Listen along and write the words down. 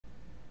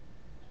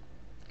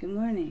Good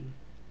morning.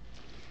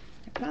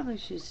 I probably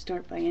should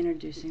start by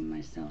introducing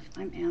myself.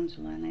 I'm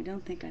Angela, and I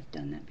don't think I've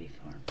done that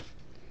before.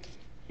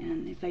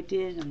 And if I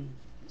did, I'm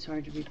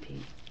sorry to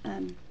repeat.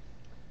 And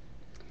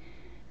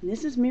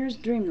this is Mira's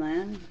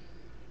Dreamland.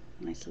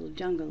 Nice little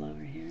jungle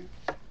over here.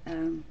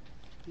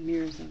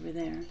 Mira's over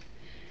there.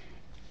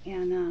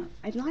 And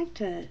I'd like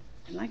to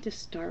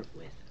start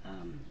with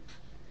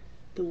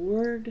the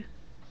word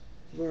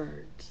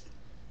words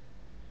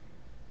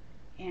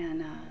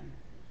and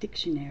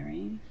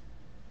dictionary.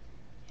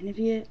 And if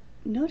you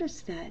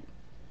notice that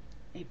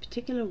a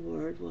particular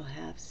word will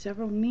have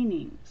several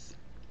meanings,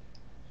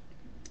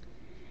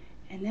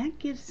 and that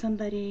gives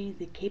somebody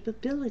the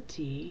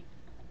capability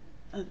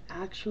of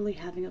actually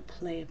having a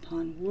play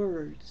upon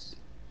words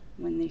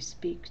when they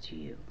speak to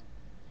you,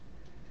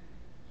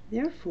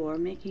 therefore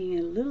making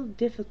it a little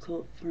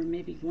difficult for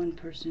maybe one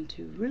person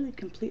to really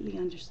completely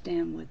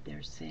understand what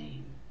they're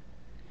saying.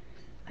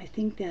 I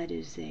think that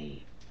is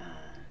a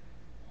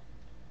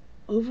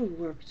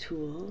overworked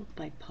tool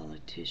by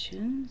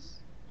politicians,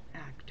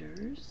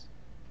 actors.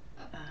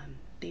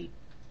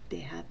 They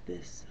have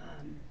this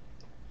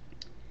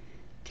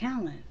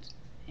talent,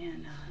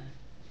 and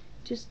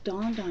just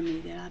dawned on me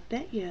that I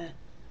bet you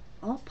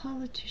all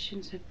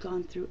politicians have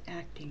gone through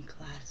acting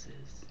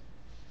classes.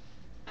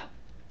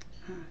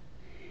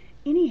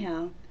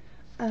 Anyhow,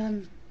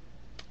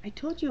 I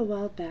told you a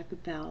while back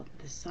about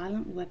the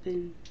silent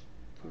weapon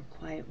for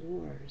quiet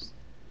wars.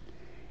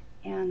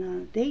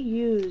 And they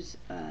use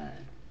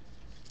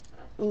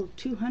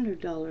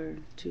 $200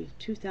 to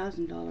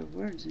 $2,000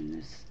 words in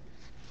this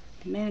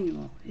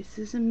manual. This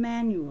is a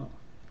manual,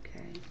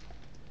 okay?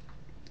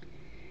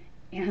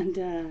 And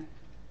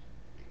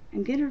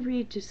I'm going to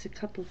read just a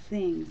couple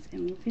things,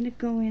 and we're going to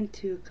go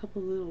into a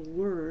couple little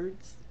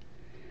words,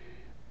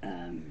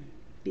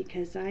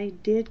 because I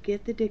did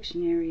get the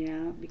dictionary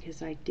out,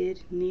 because I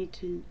did need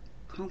to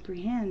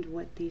comprehend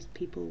what these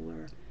people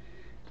were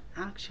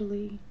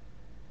actually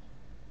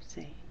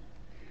saying.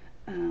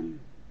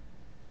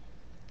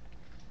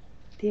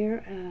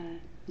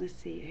 Let's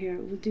see, here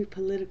we'll do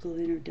political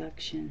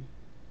introduction,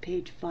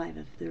 page 5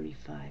 of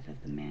 35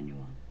 of the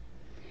manual.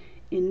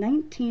 In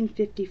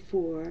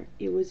 1954,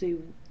 it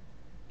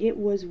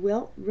was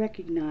well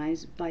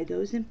recognized by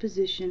those in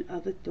position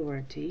of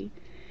authority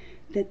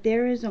that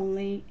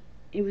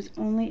it was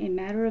only a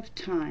matter of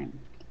time,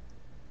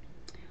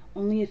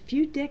 only a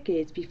few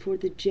decades before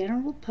the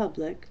general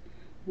public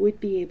would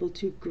be able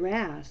to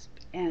grasp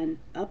and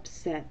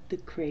upset the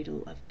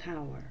cradle of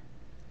power.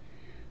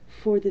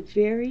 For the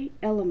very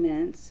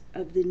elements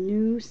of the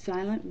new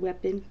silent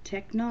weapon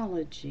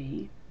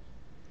technology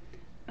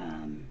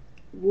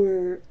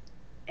were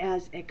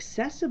as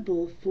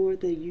accessible for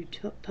the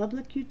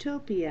public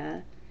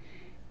utopia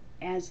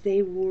as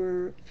they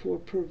were for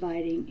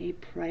providing a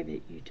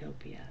private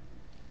utopia.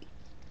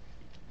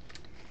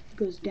 It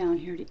goes down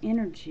here to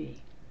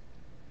energy.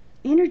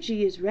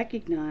 Energy is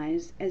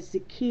recognized as the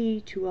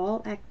key to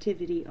all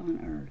activity on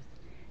Earth.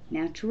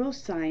 Natural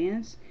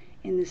science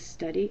in the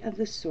study of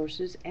the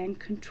sources and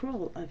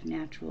control of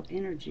natural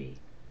energy,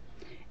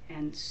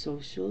 and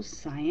social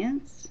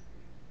science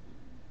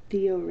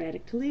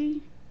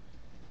theoretically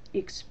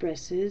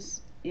expressed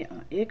as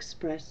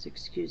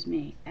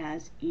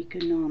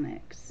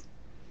economics.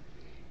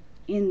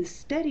 In the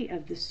study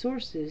of the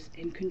sources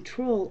and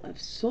control of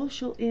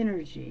social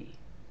energy,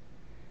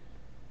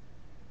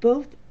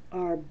 both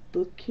are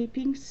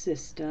bookkeeping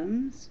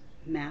systems,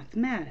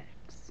 mathematics.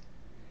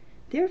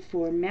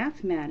 Therefore,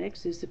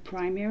 mathematics is the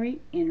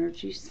primary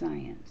energy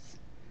science,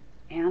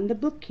 and the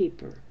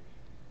bookkeeper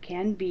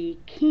can be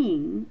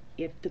king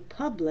if the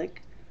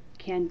public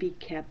can be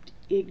kept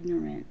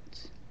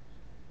ignorant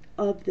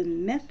of the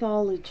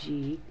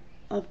methodology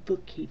of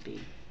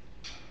bookkeeping.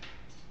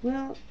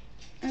 Well,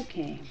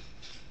 okay,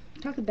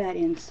 talk about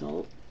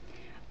insult,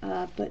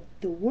 but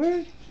the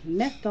word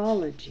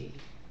methodology,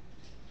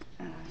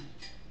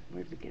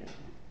 where'd we go?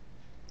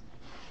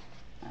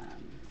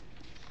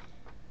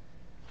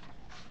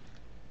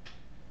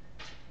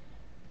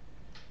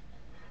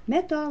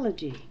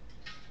 Methodology,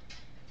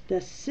 the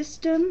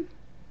system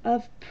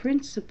of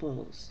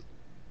principles,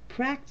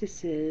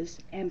 practices,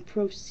 and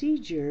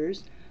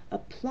procedures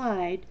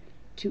applied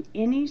to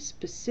any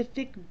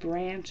specific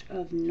branch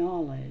of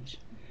knowledge,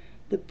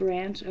 the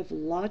branch of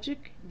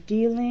logic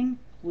dealing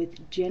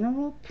with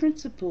general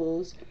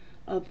principles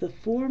of the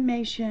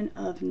formation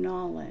of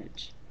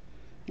knowledge.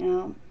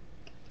 Now,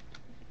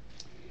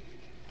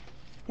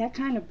 that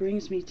kind of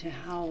brings me to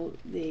how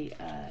they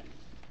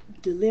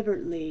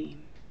deliberately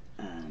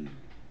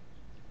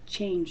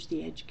changed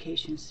the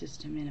education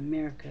system in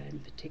America in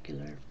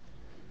particular,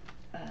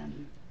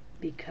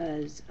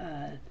 because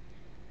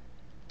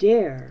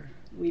dare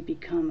we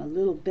become a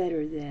little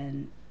better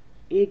than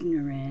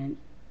ignorant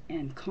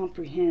and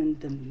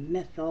comprehend the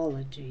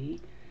methodology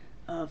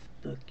of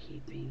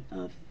bookkeeping,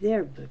 of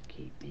their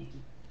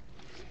bookkeeping.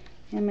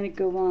 I'm going to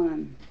go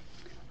on.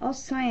 All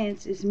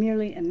science is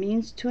merely a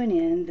means to an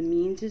end. The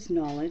means is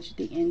knowledge.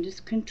 The end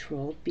is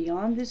control.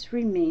 Beyond this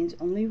remains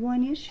only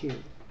one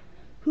issue.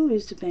 Who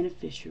is the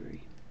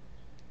beneficiary?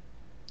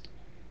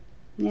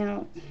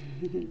 Now,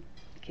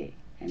 okay,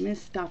 I'm going to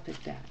stop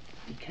at that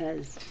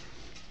because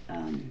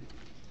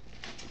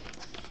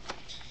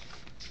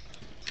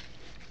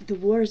the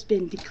war's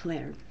been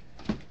declared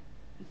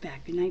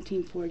back in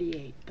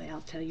 1948, but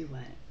I'll tell you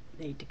what,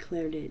 they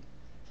declared it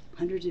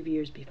hundreds of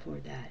years before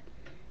that.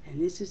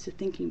 And this is the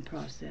thinking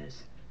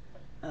process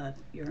of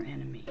your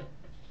enemy.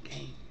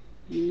 Okay,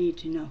 you need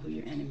to know who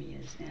your enemy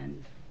is,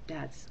 and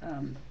that's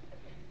going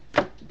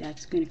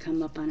to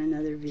come up on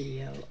another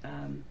video.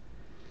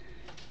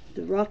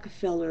 The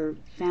Rockefeller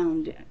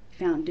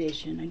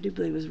Foundation, I do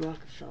believe it was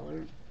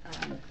Rockefeller.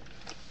 Let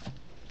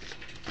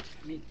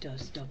me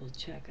just double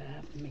check. I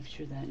have to make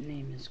sure that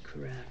name is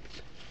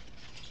correct.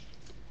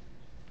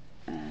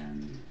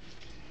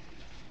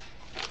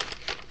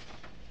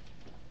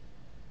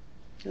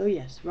 Oh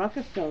yes,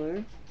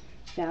 Rockefeller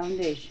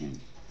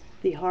Foundation,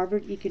 the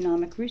Harvard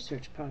Economic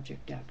Research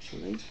Project,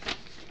 actually.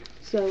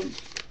 So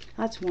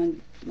that's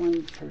one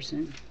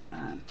person.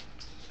 And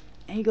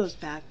he goes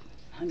back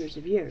hundreds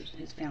of years.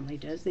 His family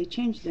does. They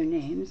changed their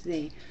names.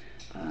 They,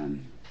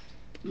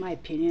 my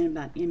opinion,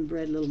 about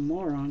inbred little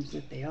morons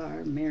that they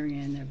are,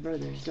 marrying their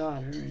brother's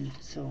daughter and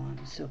so on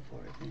and so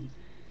forth. And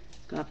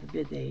God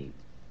forbid they,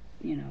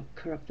 you know,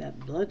 corrupt that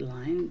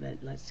bloodline, but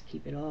let's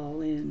keep it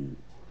all in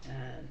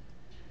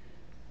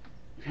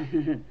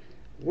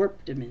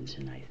warp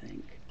dimension, I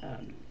think.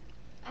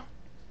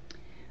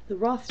 The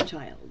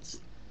Rothschilds,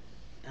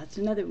 that's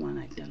another one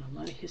I've done a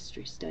lot of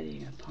history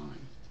studying upon.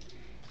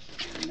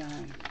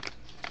 And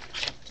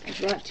I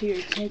brought to your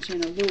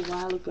attention a little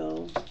while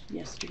ago,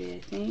 yesterday I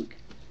think,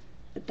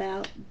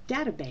 about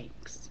data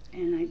banks.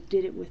 And I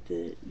did it with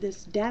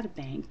this data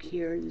bank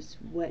here is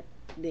what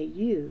they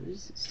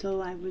use.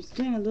 So I was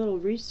doing a little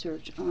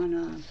research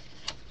on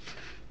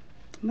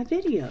my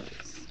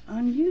videos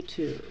on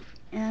YouTube,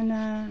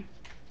 and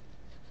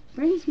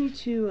brings me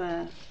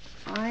to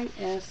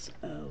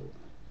ISO.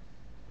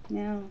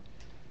 Now,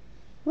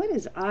 what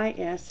is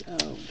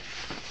ISO?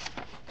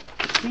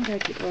 I think I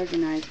could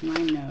organize my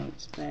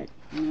notes, but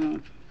you know,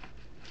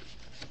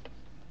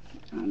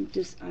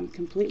 I'm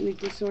completely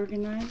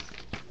disorganized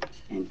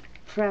and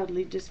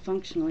proudly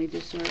dysfunctionally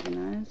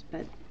disorganized,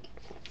 but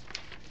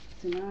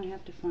so now I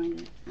have to find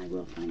it. I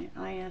will find it.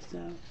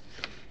 ISO.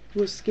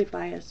 We'll skip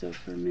ISO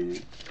for a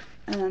minute.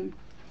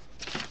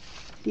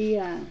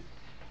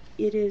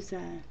 It is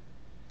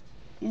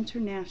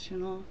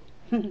International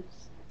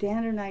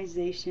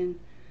Standardization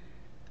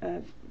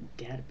of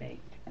Database.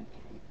 Okay.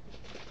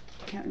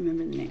 Can't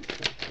remember the name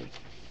correctly.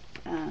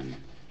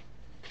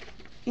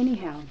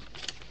 Anyhow,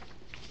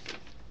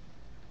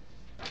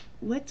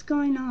 what's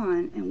going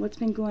on and what's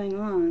been going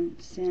on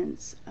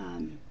since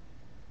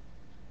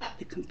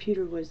the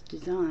computer was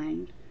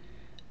designed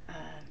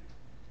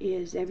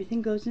is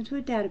everything goes into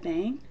a data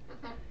bank.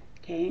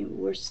 Okay,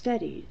 we're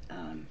studied,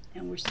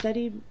 and we're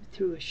studied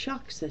through a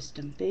shock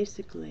system,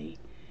 basically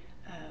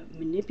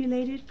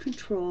manipulated,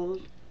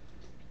 controlled,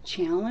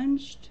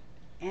 challenged,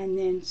 and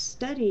then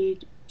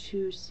studied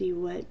to see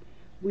what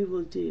we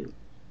will do.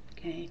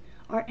 Okay,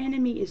 our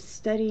enemy is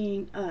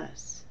studying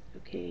us,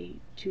 okay,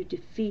 to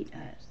defeat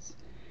us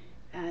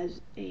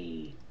as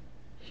a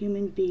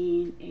human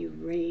being, a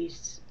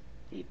race,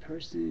 a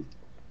person,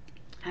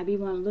 however you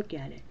want to look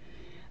at it.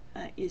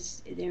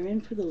 They're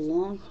in for the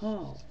long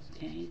haul.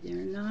 Okay, they're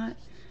not.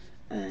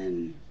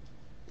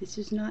 This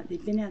is not.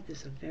 They've been at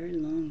this a very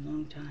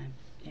long time.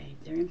 Okay,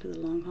 they're in for the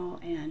long haul,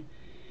 and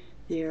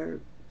they're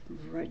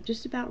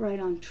just about right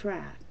on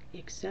track,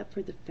 except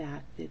for the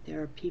fact that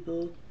there are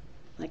people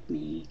like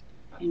me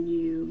and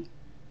you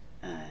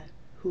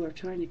who are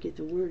trying to get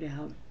the word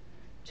out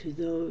to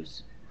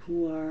those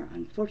who are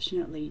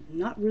unfortunately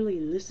not really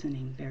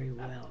listening very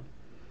well.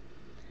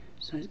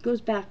 So it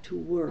goes back to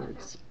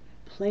words,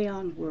 play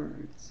on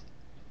words.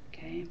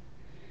 Okay.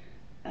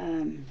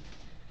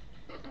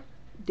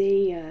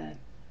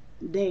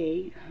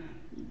 They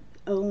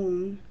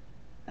own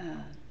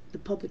the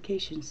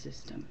publication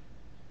system.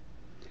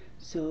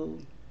 So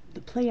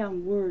the play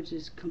on words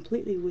is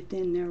completely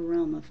within their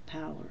realm of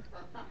power.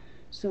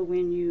 So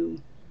when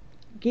you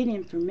get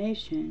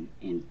information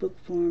in book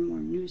form or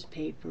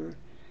newspaper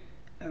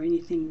or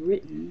anything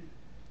written,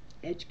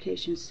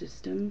 education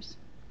systems,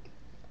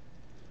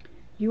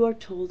 you are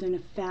told in a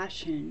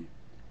fashion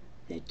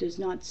that does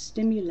not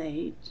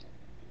stimulate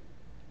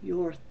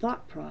your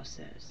thought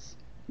process.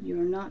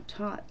 You're not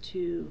taught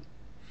to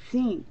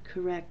think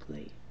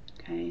correctly.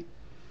 Okay?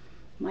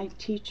 My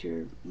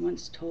teacher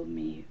once told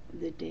me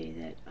the day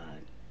that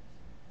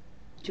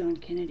John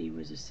Kennedy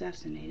was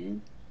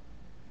assassinated,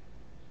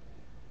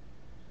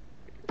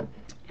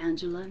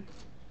 Angela,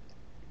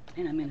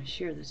 and I'm going to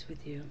share this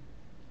with you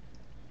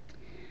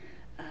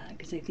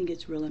because I think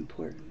it's real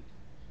important,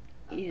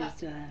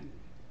 is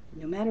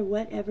no matter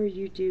whatever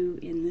you do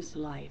in this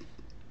life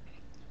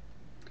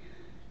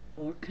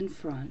or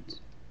confront,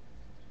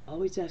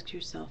 always ask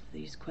yourself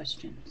these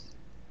questions.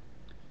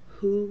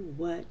 Who,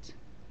 what,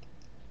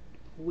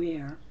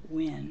 where,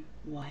 when,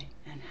 why,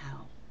 and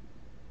how.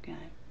 Okay?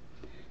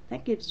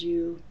 That gives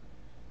you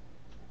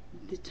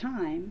the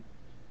time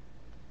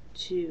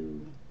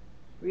to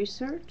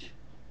research,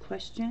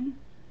 question,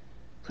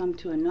 come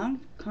to a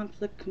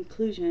non-conflict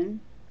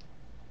conclusion,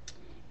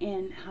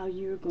 and how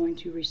you're going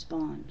to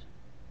respond.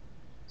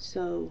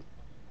 So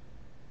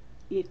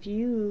if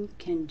you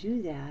can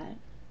do that,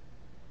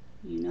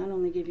 you not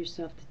only give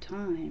yourself the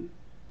time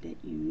that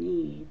you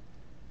need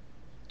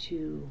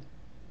to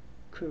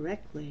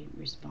correctly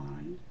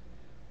respond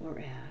or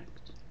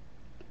act,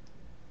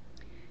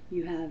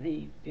 you have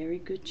a very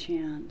good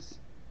chance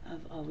of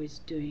always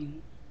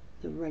doing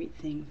the right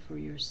thing for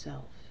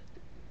yourself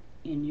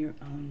in your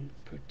own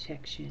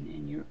protection,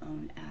 in your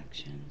own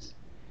actions.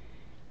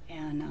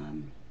 And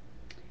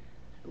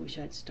I wish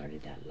I'd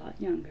started that a lot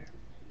younger,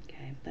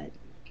 okay, but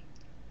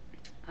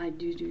I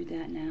do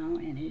that now,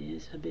 and it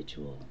is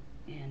habitual.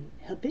 And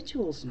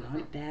habitual's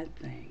not a bad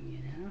thing,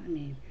 you know. I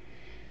mean,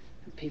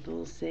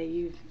 people say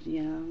you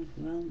know,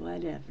 well,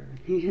 whatever.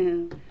 You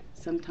know,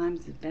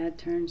 sometimes the bad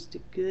turns to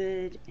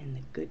good, and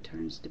the good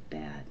turns to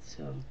bad.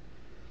 So,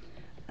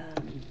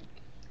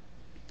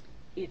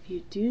 if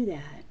you do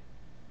that,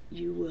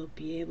 you will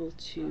be able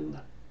to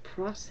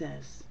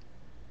process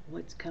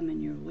what's coming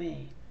your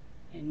way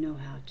and know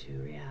how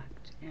to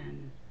react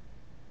and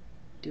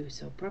do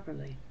so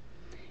properly.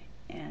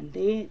 And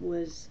it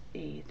was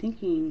a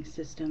thinking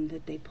system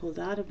that they pulled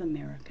out of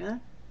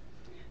America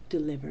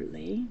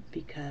deliberately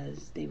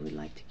because they would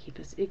like to keep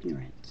us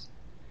ignorant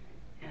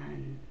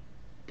and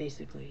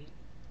basically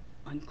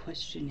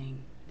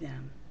unquestioning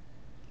them,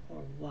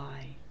 or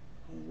why,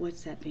 or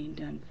what's that being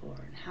done for,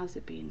 and how's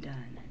it being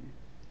done, and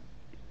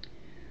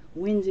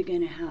when's it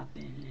going to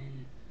happen,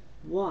 and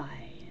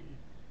why, and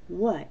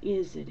what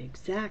is it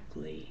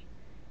exactly.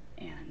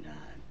 And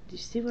do you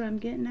see what I'm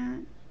getting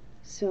at?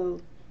 So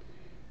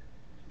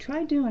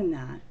try doing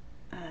that,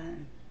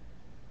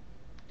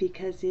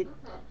 because it,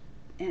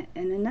 and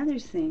another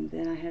thing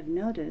that I have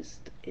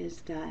noticed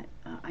is that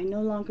I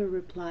no longer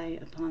rely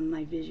upon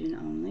my vision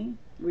only.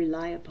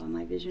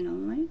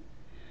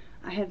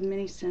 I have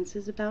many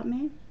senses about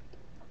me,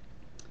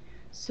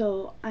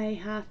 so I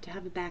have to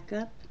have a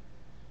backup,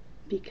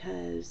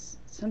 because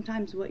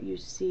sometimes what you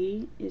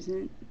see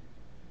isn't,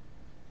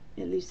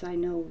 at least I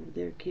know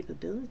their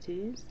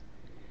capabilities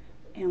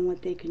and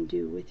what they can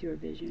do with your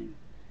vision.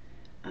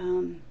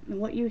 And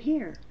what you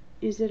hear,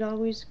 is it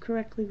always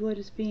correctly what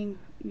is being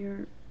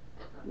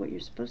what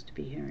you're supposed to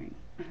be hearing?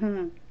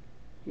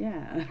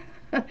 Yeah.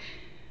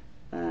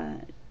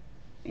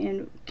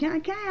 And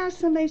can I ask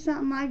somebody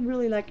something? I'd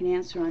really like an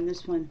answer on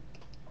this one,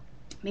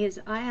 because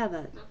I have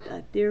a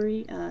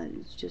theory.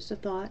 It's just a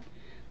thought,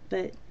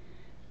 but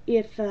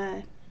if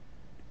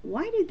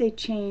why did they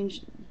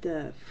change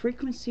the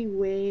frequency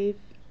wave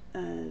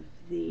of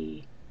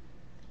the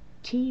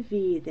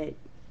TV that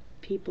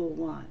people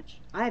watch?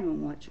 I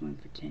haven't watched one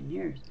for 10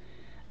 years,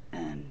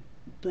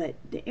 but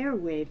the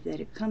airwave that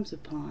it comes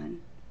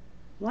upon,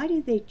 why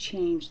did they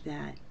change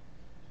that?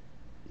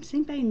 Does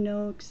anybody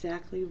know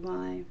exactly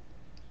why?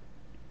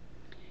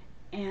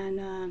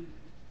 And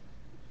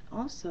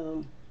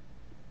also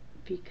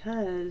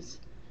because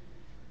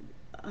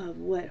of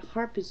what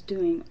HARP is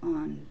doing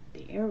on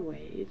the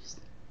airwaves,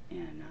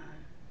 and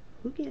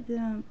who gave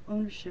them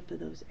ownership of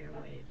those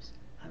airwaves?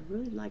 I'd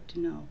really like to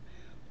know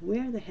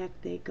where the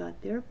heck they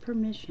got their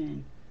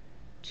permission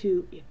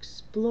to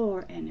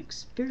explore and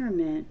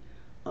experiment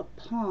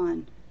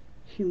upon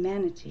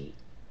humanity,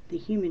 the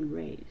human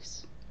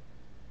race,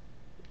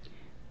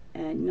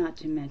 and not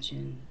to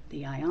mention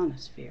the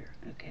ionosphere.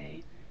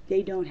 Okay,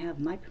 they don't have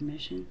my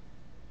permission.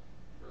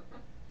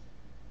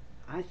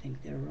 I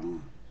think they're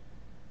wrong.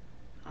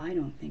 I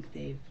don't think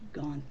they've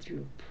gone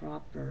through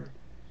proper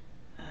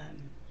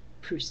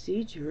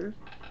procedure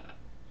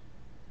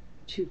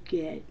to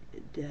get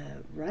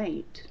the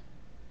right.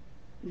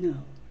 No,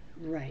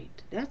 right.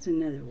 That's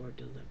another word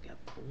to look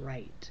up.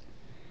 Right.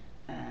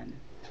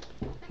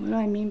 What do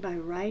I mean by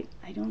right?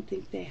 I don't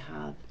think they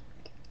have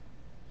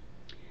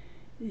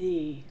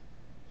the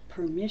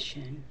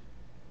permission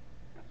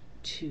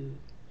to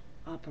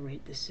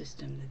operate the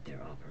system that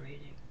they're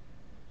operating.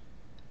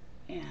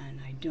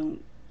 And I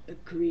don't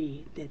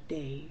agree that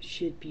they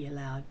should be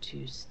allowed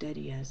to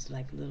study us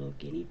like little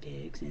guinea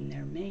pigs in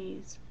their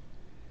maze.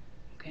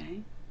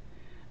 Okay?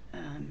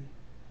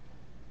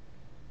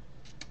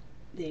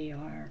 They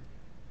are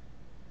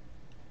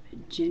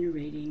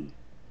generating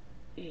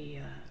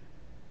a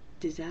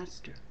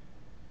disaster,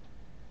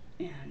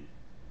 and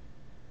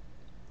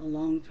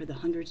along for the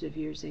hundreds of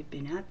years they've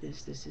been at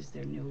this is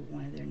their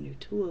one of their new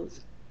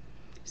tools.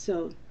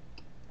 So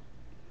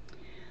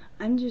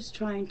I'm just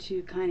trying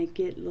to kind of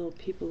get little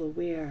people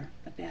aware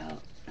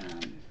about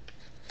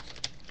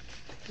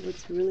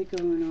what's really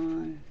going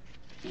on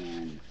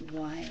and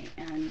why,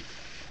 and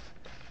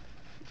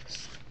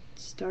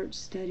start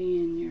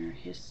studying your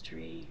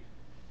history.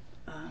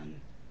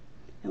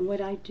 And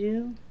what I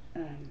do,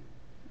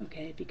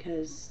 okay,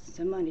 because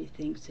somebody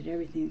thinks that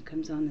everything that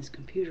comes on this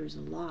computer is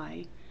a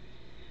lie,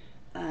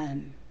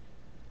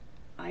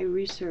 I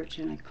research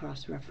and I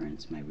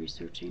cross-reference my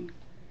researching,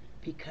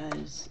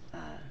 because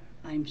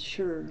I'm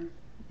sure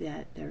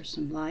that there's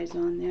some lies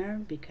on there,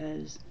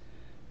 because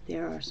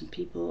There are some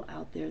people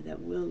out there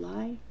that will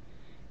lie,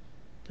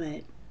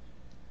 but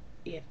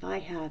if I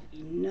have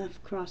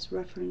enough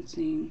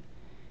cross-referencing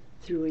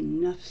through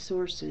enough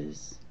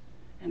sources,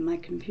 and my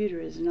computer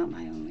is not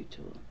my only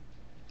tool.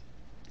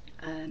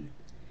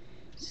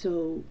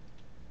 So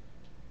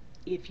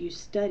if you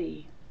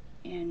study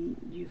and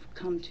you've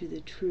come to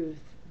the truth,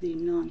 the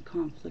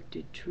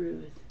non-conflicted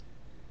truth,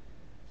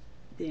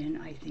 then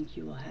I think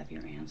you will have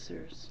your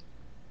answers.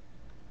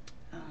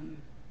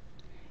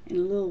 In a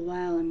little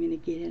while I'm going to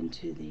get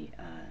into the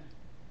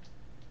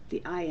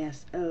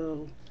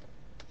ISO.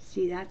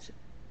 See, that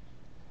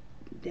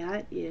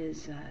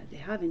is, they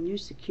have a new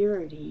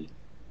security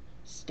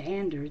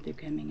standard they're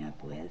coming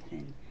up with,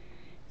 and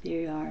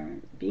they are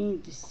being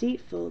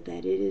deceitful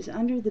that it is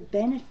under the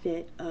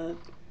benefit of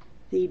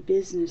the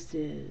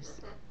businesses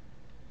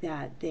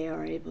that they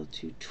are able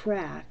to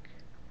track,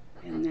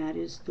 and that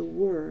is the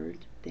word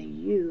they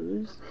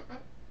use,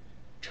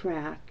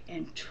 track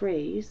and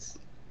trace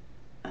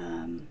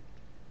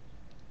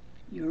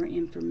your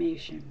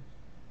information.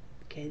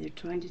 Okay, they're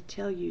trying to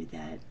tell you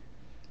that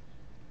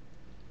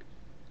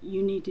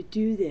you need to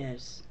do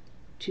this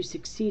to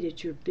succeed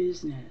at your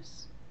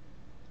business.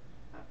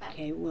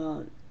 Okay,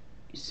 well,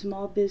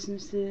 small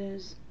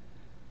businesses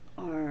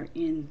are,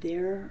 in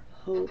their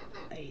hope,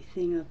 a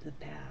thing of the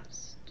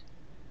past.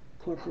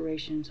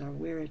 Corporations are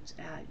where it's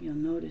at. You'll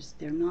notice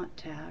they're not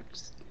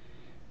taxed.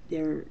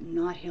 They're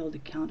not held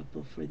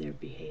accountable for their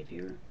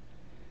behavior.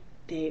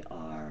 They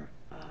are,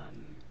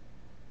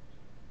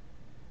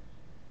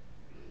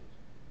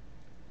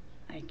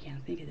 I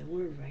can't think of the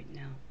word right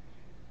now.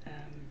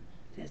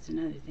 That's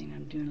another thing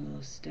I'm doing a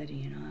little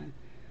studying on,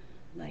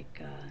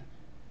 like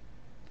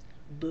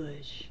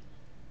Bush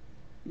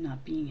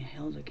not being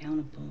held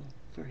accountable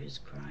for his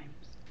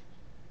crimes.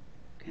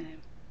 Okay,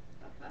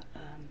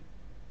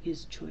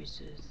 his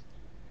choices,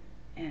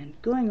 and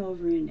going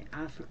over into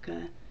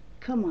Africa.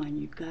 Come on,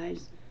 you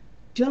guys,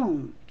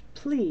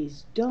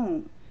 please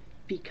don't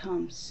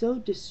become so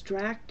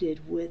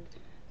distracted with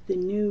the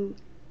new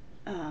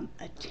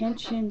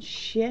attention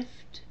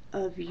shift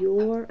of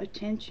your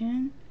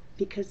attention,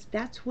 because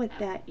that's what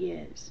that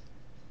is.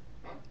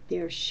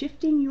 They're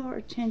shifting your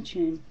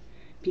attention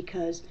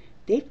because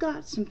they've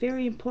got some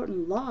very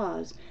important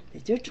laws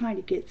that they're trying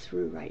to get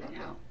through right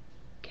now.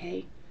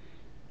 Okay?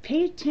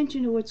 Pay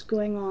attention to what's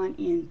going on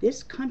in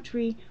this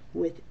country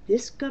with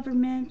this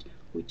government,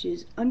 which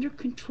is under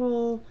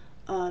control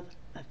of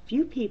a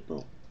few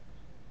people,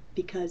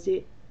 because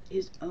it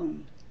is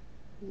owned.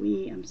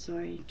 I'm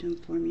sorry to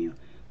inform you,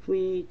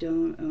 we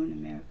don't own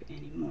America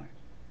anymore.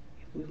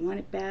 If we want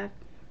it back,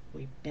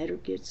 we better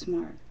get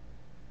smart.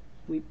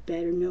 We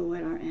better know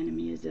what our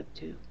enemy is up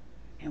to,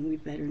 and we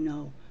better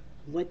know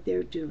what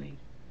they're doing,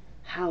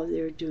 how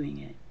they're doing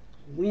it,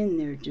 when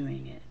they're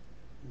doing it,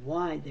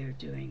 why they're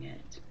doing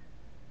it.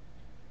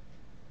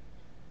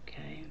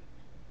 Okay,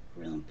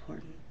 real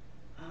important.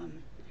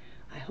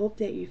 I hope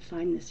that you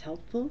find this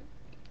helpful,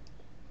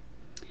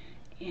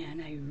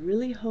 and I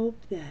really hope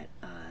that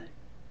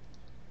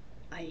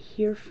I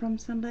hear from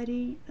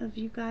somebody of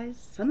you guys,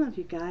 some of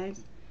you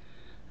guys.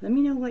 Let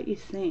me know what you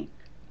think,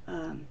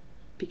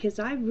 because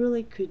I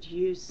really could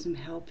use some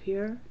help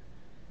here.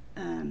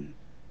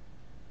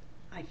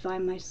 I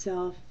find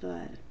myself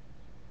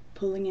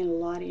pulling in a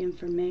lot of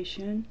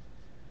information.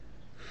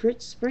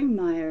 Fritz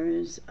Springmeier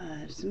is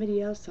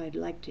somebody else I'd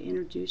like to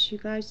introduce you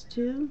guys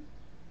to.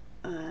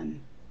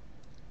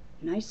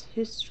 Nice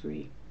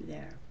history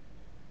there,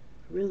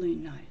 really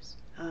nice.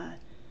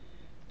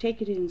 Take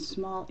it in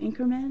small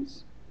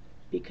increments,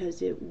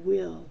 because it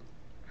will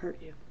hurt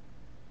you.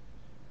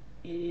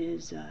 It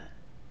is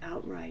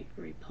outright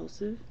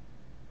repulsive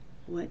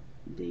what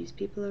these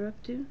people are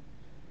up to,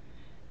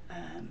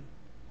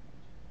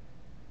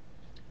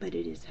 but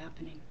it is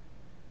happening.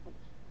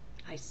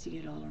 I see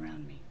it all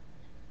around me.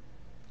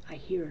 I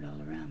hear it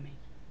all around me.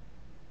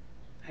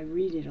 I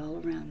read it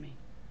all around me.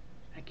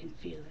 I can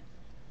feel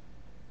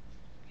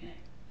it.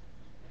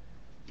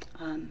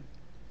 Okay.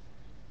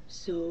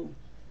 So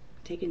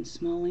take in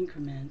small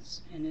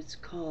increments, and it's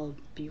called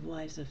Be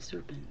Wise of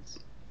Serpents.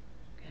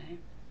 Okay.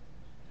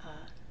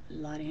 A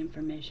lot of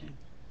information,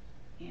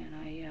 and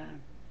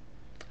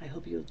I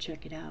hope you'll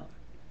check it out.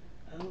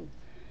 Oh,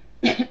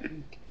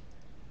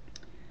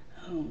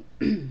 oh,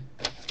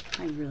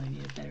 I really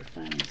need a better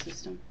filing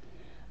system.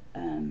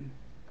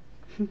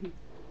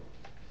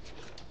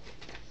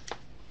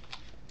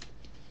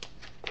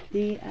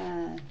 The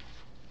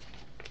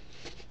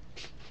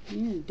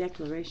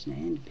Declaration of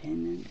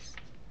Independence.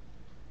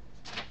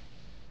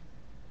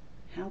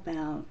 How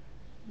about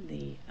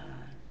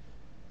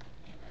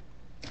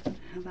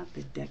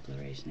the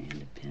Declaration of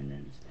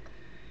Independence?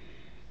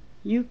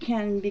 You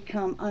can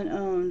become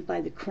unowned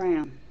by the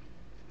Crown,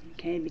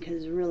 okay?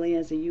 Because really,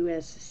 as a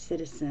U.S.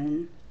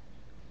 citizen,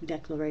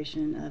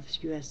 Declaration of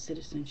U.S.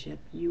 citizenship,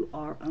 you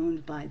are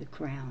owned by the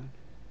Crown.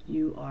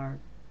 You are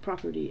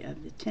property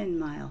of the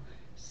 10-mile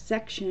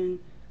section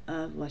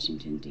of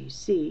Washington,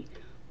 D.C.,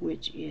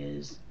 which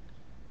is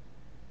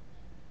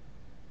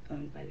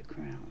owned by the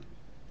Crown.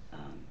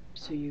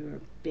 So you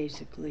are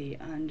basically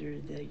under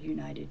the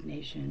United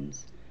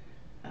Nations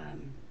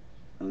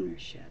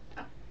ownership.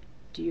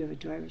 Do you have a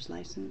driver's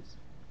license?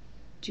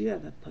 Do you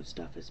have a post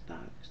office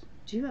box?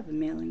 Do you have a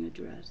mailing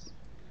address?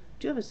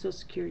 Do you have a social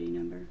security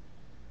number?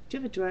 Do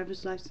you have a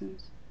driver's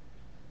license?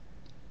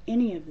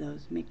 Any of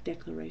those make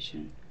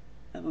declaration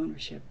of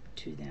ownership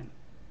to them.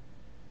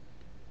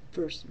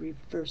 First,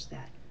 reverse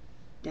that.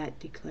 That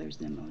declares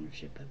them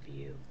ownership of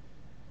you.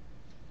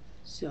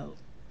 So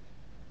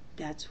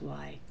that's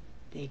why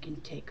they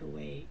can take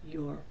away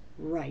your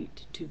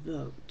right to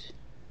vote.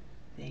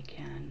 They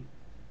can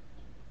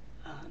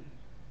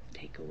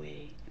take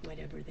away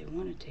whatever they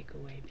want to take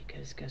away,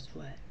 because guess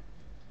what?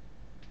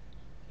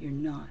 You're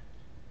not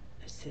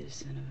a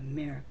citizen of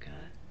America.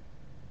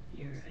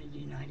 You're a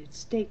United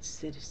States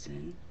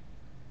citizen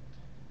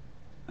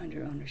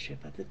under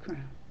ownership of the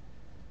Crown.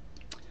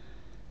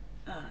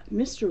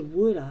 Mr.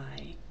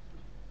 Woodeye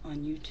on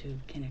YouTube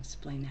can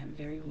explain that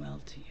very well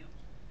to you.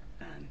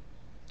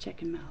 Check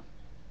him out.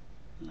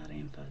 A lot of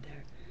info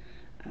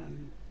there.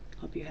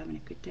 Hope you're having a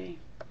good day.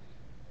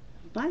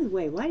 By the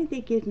way, why did they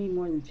give me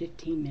more than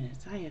 15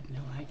 minutes? I have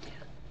no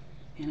idea.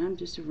 And I'm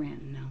just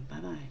ranting now.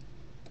 Bye-bye.